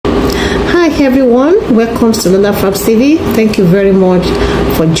everyone, welcome to another Fabs TV. Thank you very much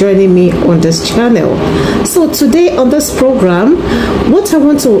for joining me on this channel. So today on this program, what I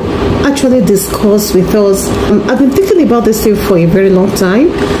want to actually discuss with us, I've been thinking about this thing for a very long time,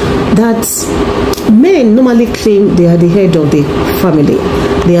 that men normally claim they are the head of the family,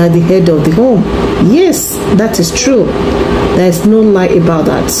 they are the head of the home. Yes, that is true. There is no lie about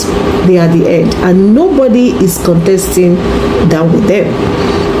that. They are the head, and nobody is contesting that with them.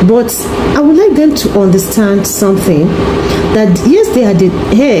 But I would like them to understand something, that yes, they are the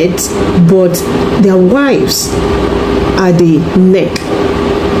head, but their wives are the neck.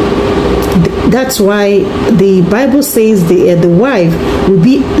 That's why the Bible says the wife will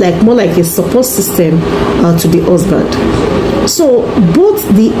be more like a support system to the husband. So both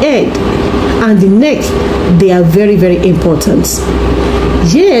the head and the neck, they are very, very important.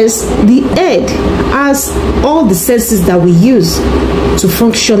 Yes, the head has all the senses that we use to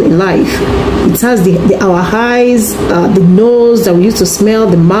function in life. It has our eyes, the nose that we use to smell,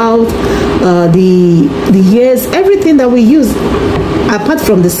 the mouth, the ears, everything that we use apart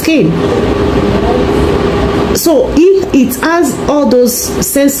from the skin. So it has all those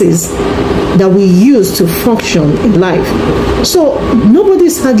senses that we use to function in life. So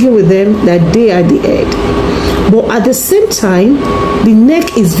nobody's arguing with them that they are the head. But at the same time, the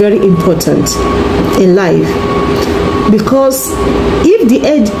neck is very important in life, because if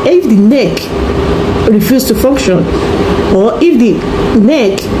the neck refuses to function, or if the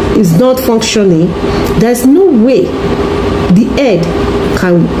neck is not functioning, there's no way the head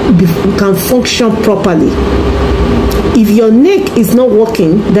can function properly. If your neck is not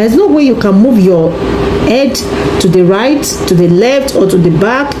working, there's no way you can move your head to the right, to the left, or to the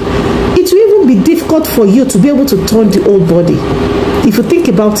back. It will even be difficult for you to be able to turn the whole body. If you think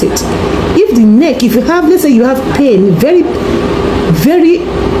about it, if the neck, if you have, let's say you have pain, very, very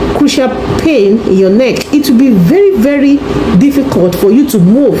crucial pain in your neck, it will be very, very difficult for you to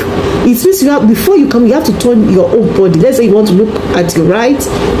move. It means before you come, you have to turn your whole body. Let's say you want to look at your right,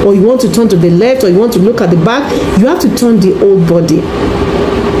 or you want to turn to the left, or you want to look at the back, you have to turn the whole body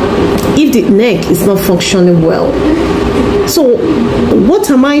if the neck is not functioning well. So what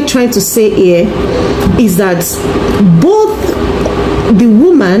am I trying to say here is that both the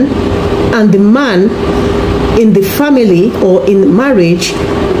woman and the man in the family or in marriage,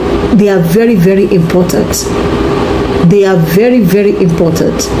 they are very, very important. They are very, very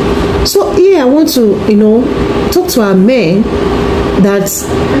important. So here I want to, talk to our men that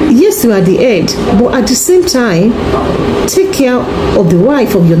yes, you are the head, but at the same time, take care of the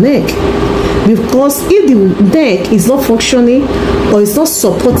wife of your neck. Because if the neck is not functioning or is not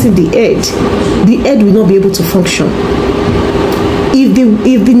supporting the head will not be able to function.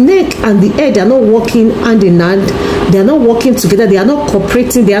 If the neck and the head are not working hand in hand, they are not working together, they are not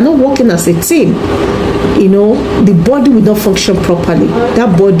cooperating, they are not working as a team, the body will not function properly.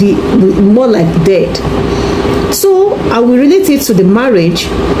 That body will be more like dead. So I will relate it to the marriage.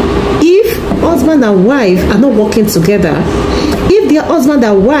 If husband and wife are not working together, if their husband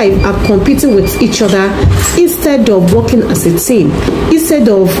and wife are competing with each other instead of working as a team, instead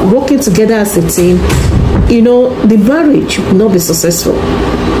of working together as a team, the marriage will not be successful.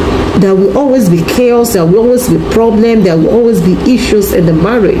 There will always be chaos, there will always be problems, there will always be issues in the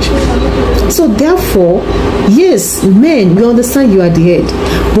marriage. So therefore, yes, men, you understand you are the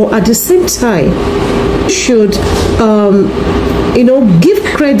head, but at the same time, you should, give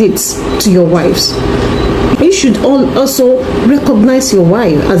credit to your wives. You should also recognize your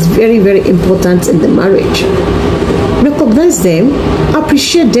wife as very, very important in the marriage. Recognize them,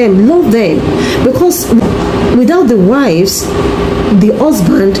 appreciate them, love them, because without the wives, the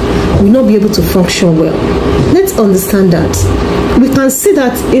husband will not be able to function well. Let's understand that. We can see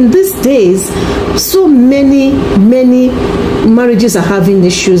that in these days, so many marriages are having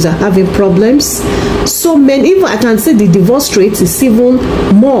issues, are having problems. So many, even I can say the divorce rate is even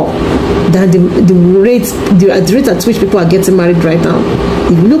more than the rate at which people are getting married right now.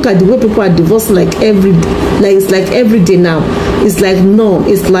 If you look at the way people are divorcing, it's like every day now. It's like norm.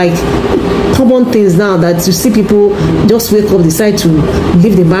 It's like common things now that you see people just wake up, decide to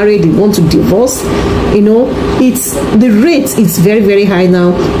leave the marriage, they want to divorce. It's the rate is very, very high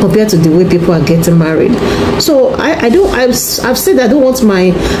now compared to the way people are getting married. So I've said I don't want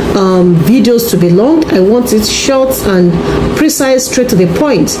my videos to be long. I want it short and precise, straight to the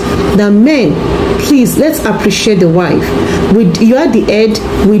point. That men, please, let's appreciate the wife. You are the head.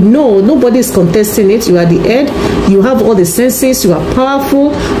 We know nobody is contesting it. You are the head. You have all the senses. You are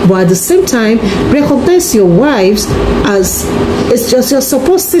powerful. But at the same time, recognize your wives as it's just your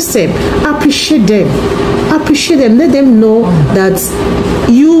support system. Appreciate them. Appreciate them. Let them know that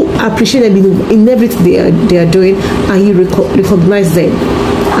you appreciate them in everything they are doing, and you recognize them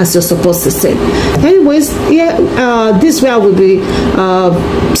as you're supposed to say. Anyways, this way I will be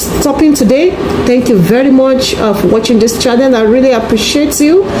stopping today. Thank you very much for watching this channel. I really appreciate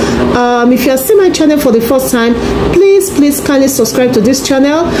you. If you are seeing my channel for the first time, please kindly subscribe to this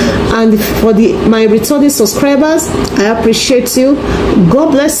channel. And for my returning subscribers, I appreciate you.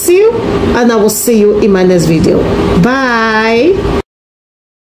 God bless you, and I will see you in my next video. Bye.